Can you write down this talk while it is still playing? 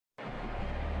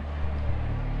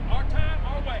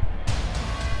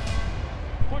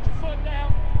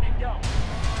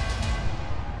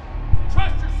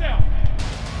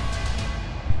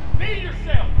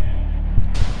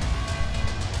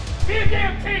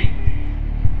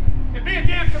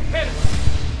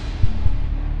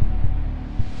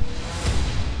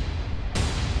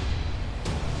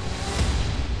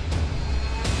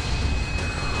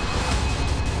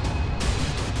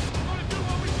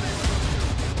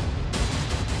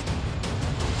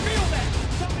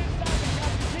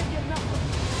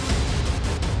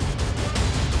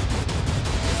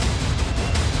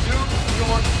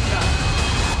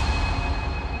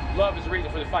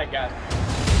fight, guys.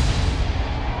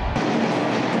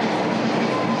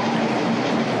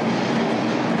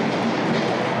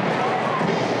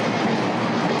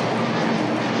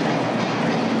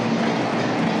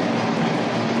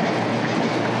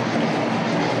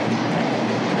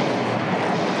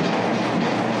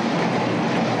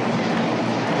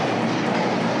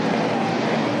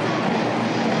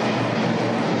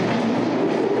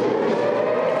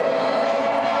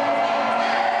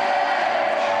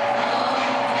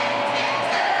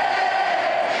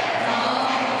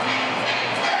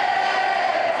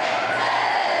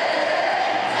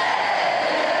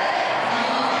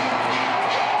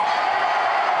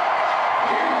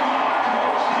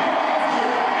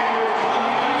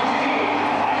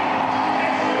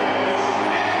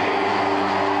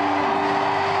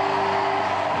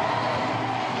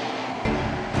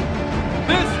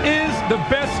 The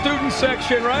best student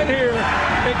section right here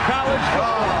in college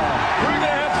football. We're going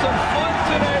to have some fun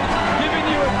today, giving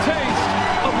you a taste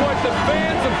of what the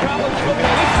fans of college football,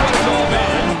 this is what it's all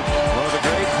about. One of the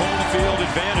great home field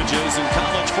advantages in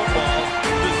college football.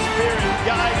 The Spirit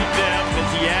guiding them as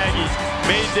the Aggies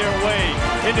made their way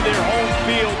into their home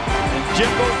field. And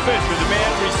Jimbo Fisher, the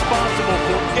man responsible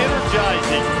for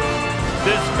energizing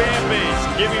this fan base,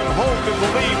 giving them hope and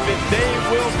belief that they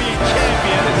will be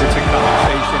champions. It's a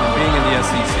conversation, and being in the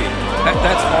SEC,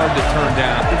 that's hard to turn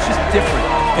down. It's just different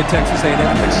in Texas A&M.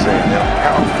 Texas A&M,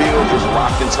 Pound Field is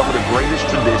rocking some of the greatest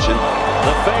tradition.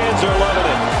 The fans are loving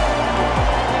it.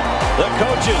 The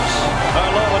coaches are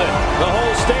loving it. The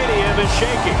whole stadium is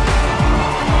shaking.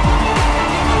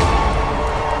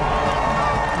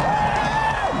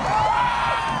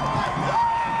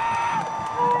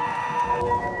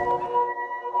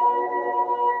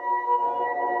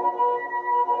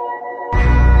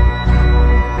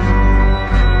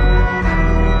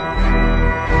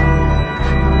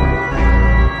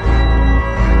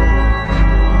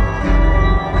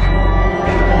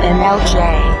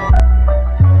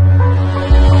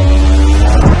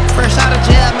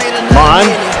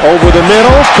 Over the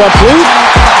middle, complete.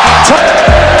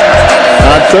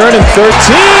 On 3rd and 13,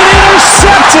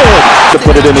 intercepted. To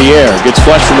put it in the air, gets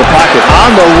flushed from the pocket.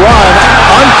 On the run,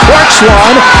 uncorks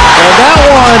one, and that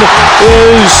one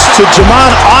is to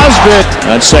Jamon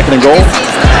Osborne. On 2nd and goal,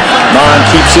 Mon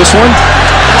keeps this one. A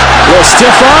little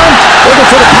stiff arm, looking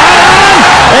for the pylon,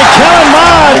 and Kellen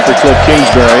Mond for Cliff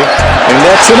Kingsbury, and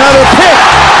that's another pick.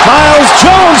 Miles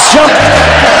Jones jump.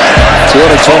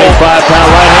 225-pound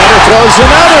right-hander throws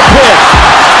another pick.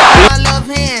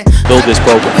 Build this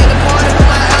program.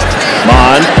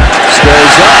 Mond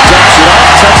squares up, dumps it off,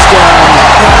 touchdown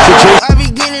to Jason.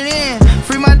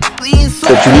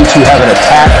 That you need to have an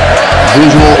attack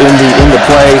visual in the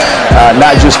play,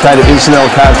 not just kind of incidental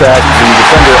contact. The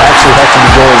defender actually has to be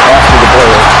going after the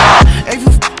player.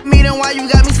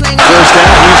 First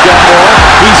down, he's got more.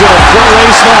 He's in a foot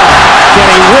race now. Can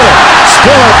he win it?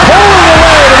 Spiller pulling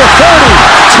away to the 30,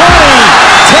 20,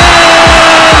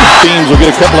 10. Teams will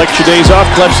get a couple extra days off.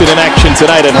 Clemson in action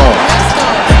tonight at home.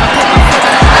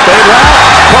 Fade route,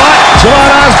 caught, Jamon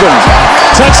Osborne.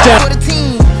 Touchdown.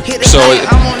 So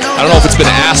I don't know if it's been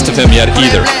asked of him yet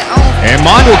either. And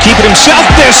Mond will keep it himself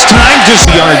this time, just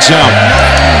yards out.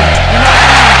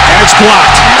 And it's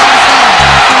blocked.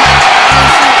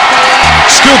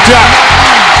 Scooped up.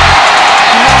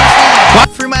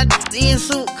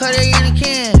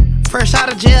 Fresh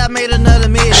out of jail, made another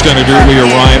mid. Done it earlier,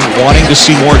 Ryan, wanting to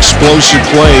see more explosive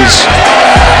plays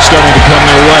starting to come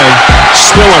their way.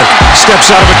 Spiller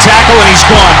steps out of a tackle and he's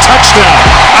gone. Touchdown,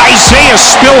 Isaiah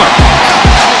Spiller.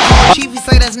 Chief, you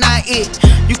say that's not it.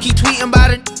 You keep tweeting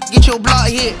about it, get your block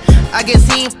hit. I guess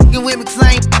he ain't fucking with me cause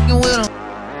I ain't fucking with him.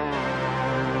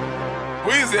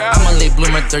 I'm a late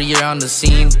bloomer, 3rd year on the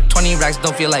scene. 20 racks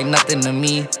don't feel like nothing to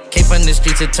me. Came from the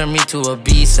streets, it turned me to a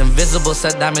beast. Invisible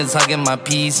set diamonds hugging my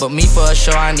piece. But me for a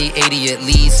show, I need 80 at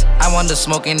least. I want the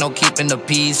smoke, ain't no keeping the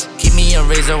peace. Keep me a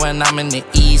razor when I'm in the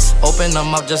east. Open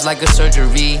them up just like a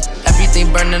surgery.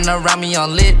 Everything burning around me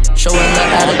on lit. Showing the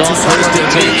attitude on 1st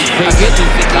and 10. I get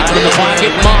 250 out of the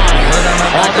pocket,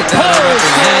 on the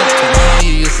curve.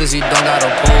 You useless, you don't gotta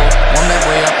pull. One that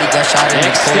way up, he got shot in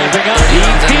the cold. 30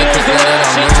 rounds in the clip, let it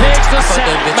on low. I fucked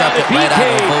that bitch, I picked right out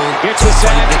of Vogue. 20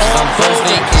 bitches on first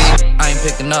naked. I ain't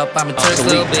picking up, I'm a Turks,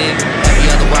 little baby. Every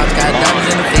other watch got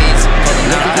diamonds in the face. Pulling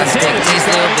out, I just take a taste,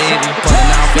 little baby. Pulling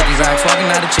out 50 racks, walking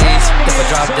out of cheese. If I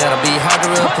drop dead, I'll be hard to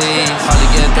replace. Hardly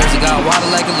get thirsty, got water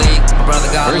like a leak. My brother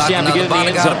got locked, another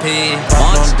bottle, gotta pee.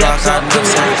 Mond steps up to the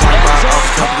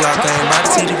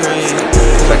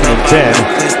Second and 10.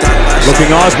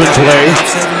 Looking Osborne's way.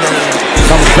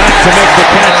 Comes back to make the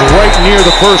catch right near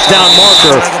the first down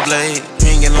marker.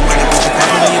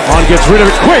 Mon gets rid of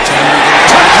it quick.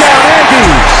 Touchdown,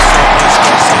 Aggies.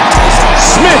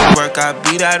 Smith.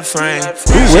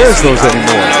 Who wears those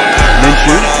anymore?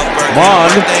 Minshew.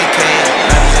 Mon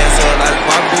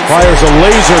fires a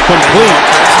laser complete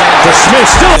to Smith.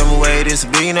 Still.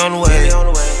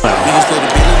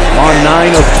 On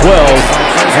 9 of 12.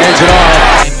 Hands it off.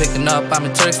 Picking up, I'm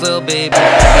a Turks, little baby.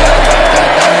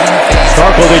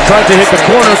 Starkle, they tried to hit the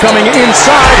corner, coming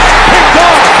inside. Picked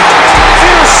off.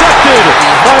 Intercepted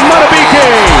by Matabike.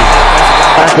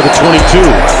 Back to the 22.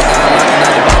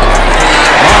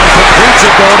 Mon completes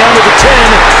it, going down to the 10.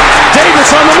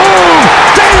 Davis on the move.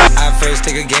 Davis. I first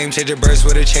take a game changer burst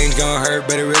with a change gon' hurt,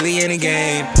 but it really ain't a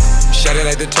game. Shut it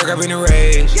like the Turk up in a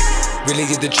rage. Really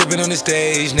get the tripping on the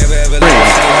stage. Never ever let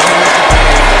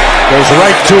goes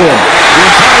right to him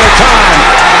the entire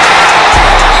time.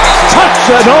 Touch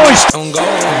that noise.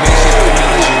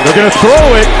 They're gonna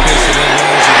throw it.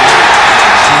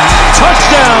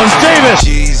 Touchdown, Davis.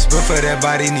 But for that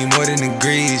body need more than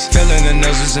degrees. Filling the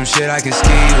nose with some shit I can ski.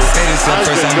 Say this up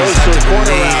first, I'm goes to the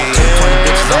corner route. 20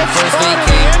 bitches on the first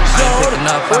weekend. Picking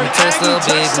up, I'm a Turks, little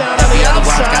baby. Every other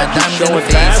watch got diamonds in the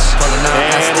face. Pulling out,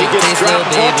 I stick face, little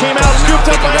baby. Pulling out,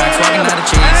 taking racks, walking out of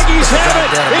cheese. Aggies have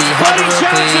it. It's Buddy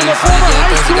Johnson, the former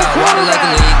high school quarterback.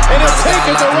 And it's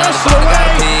taken the rest of the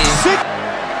way.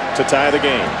 To tie the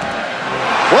game.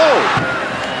 Whoa.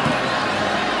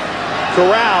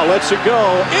 Corral lets it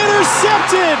go.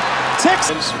 Intercepted.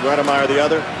 Texans. Wedemeyer the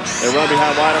other. They run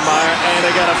behind Wedemeyer, and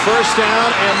they got a first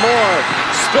down and more.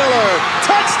 Spiller.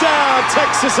 Touchdown,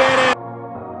 Texas A&M.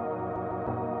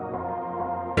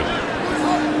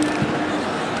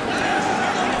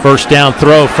 First down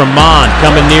throw from Mon,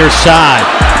 coming near side.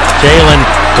 Jalen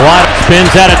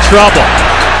spins out of trouble.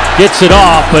 Gets it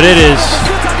off, but it is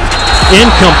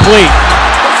incomplete.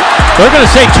 They're going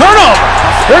to say turnover.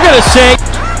 They're going to say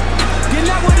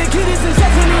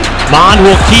Mon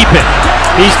will keep it.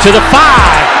 He's to the 5.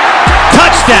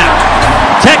 Touchdown.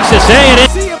 Texas A&M.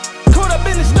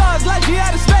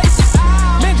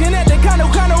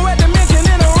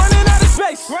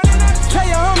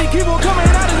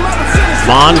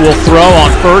 Mon will throw on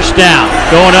first down.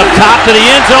 Going up top to the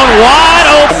end zone. Wide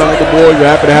open. The boy, you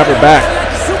happen to have it back.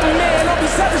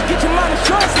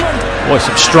 Boy,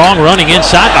 some strong running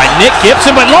inside by Nick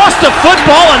Gibson, but lost the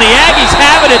football, and the Aggies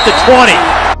have it at the 20.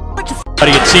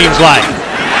 It seems like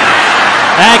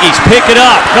Aggies pick it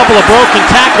up. A couple of broken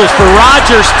tackles for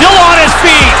Rodgers. Still on his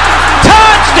feet.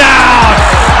 Touchdown!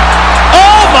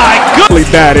 Oh my goodness!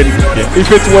 Bad, and he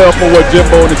fits well for what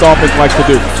Jimbo and his offense likes to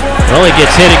do. Well, he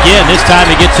gets hit again. This time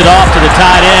he gets it off to the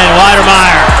tight end.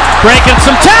 Wedemeyer breaking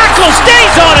some tackles.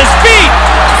 Stays on his feet.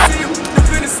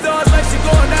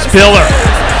 Spiller.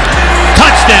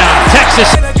 Touchdown,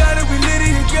 Texas.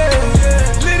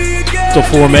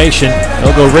 Formation.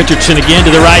 They'll go Richardson again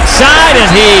to the right side, and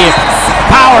he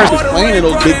powers. He's playing in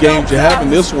those big games. You have in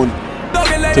this one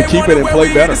to keep it and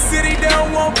play better.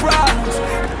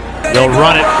 They'll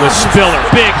run it with Spiller.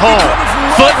 Big hole.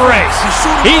 Foot race.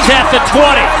 He's at the 20.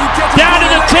 Down to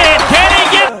the 10. Can he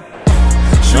get?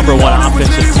 Number 1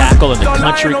 offensive tackle in the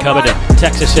country coming to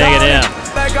Texas A&M.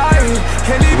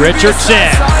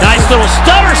 Richardson. Nice little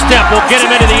stutter step will get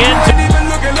him into the end zone.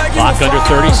 Clock under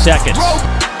 30 seconds.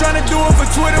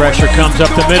 Pressure comes up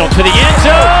the middle to the end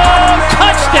zone.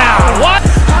 Touchdown. What?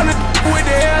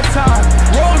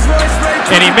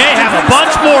 And he may have a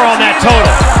bunch more on that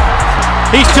total.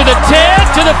 He's to the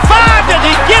 10, to the 5. Does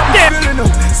he get there?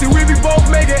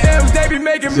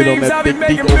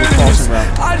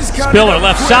 Spiller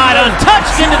left side,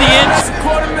 untouched into the end.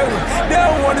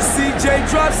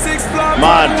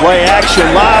 Mon, play action,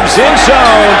 lobs in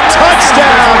zone.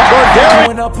 Touchdown, Cordero.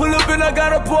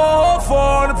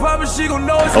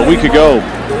 A week ago.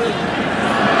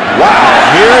 Wow,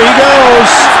 here he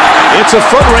goes. It's a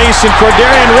foot race, and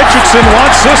Cordarian Richardson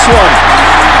wants this one.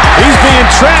 He's being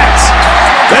tracked.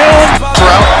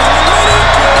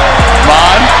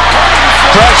 Mon,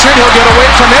 pressured, he'll get away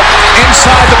from it.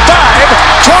 Inside the 5,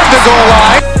 toward the goal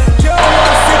line.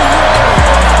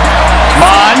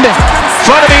 Mon,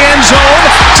 front of the end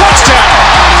zone, touchdown.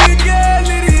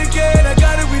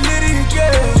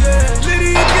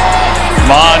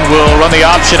 Mon will run the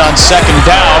option on second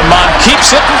down. Mon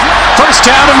keeps it. First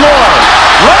down and more.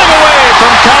 Running away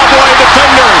from Cowboy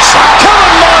defenders.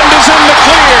 Kellen Mond is in the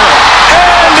clear.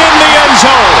 And in the end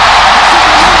zone.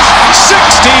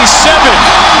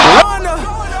 67.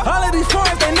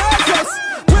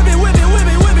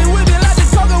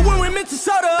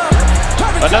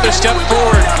 Another step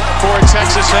forward for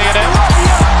Texas A&M.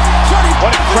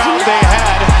 What a crowd they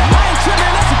had.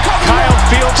 Kyle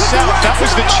field south. That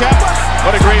was the check.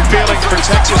 What a great feeling for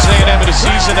Texas A&M in a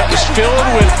season that was filled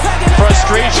with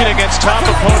frustration against top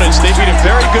opponents. They beat a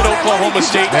very good Oklahoma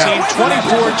State team,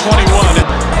 24-21,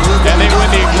 and they win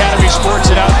the Academy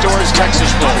Sports and Outdoors Texas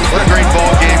Bowl. What a great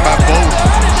ball game by both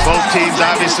teams,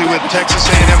 obviously with Texas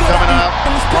A&M coming out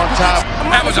on top.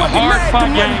 That was a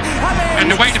hard-fought game, and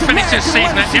the way to finish this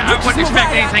season, I wouldn't expect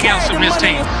anything else from this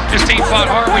team. This team fought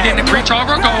hard. We didn't reach all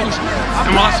of our goals,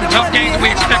 and lost some tough games that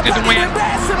we expected to win,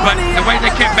 but the way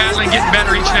they kept battling, getting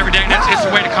better each and every day, it's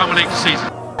the way to culminate the season.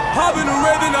 Hopping the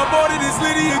Raven, I bought it, it's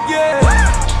Litty again.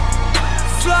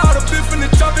 Fly out a bit from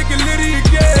the tropic and Litty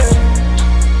again.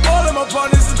 All of my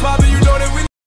partners is popping, you know that we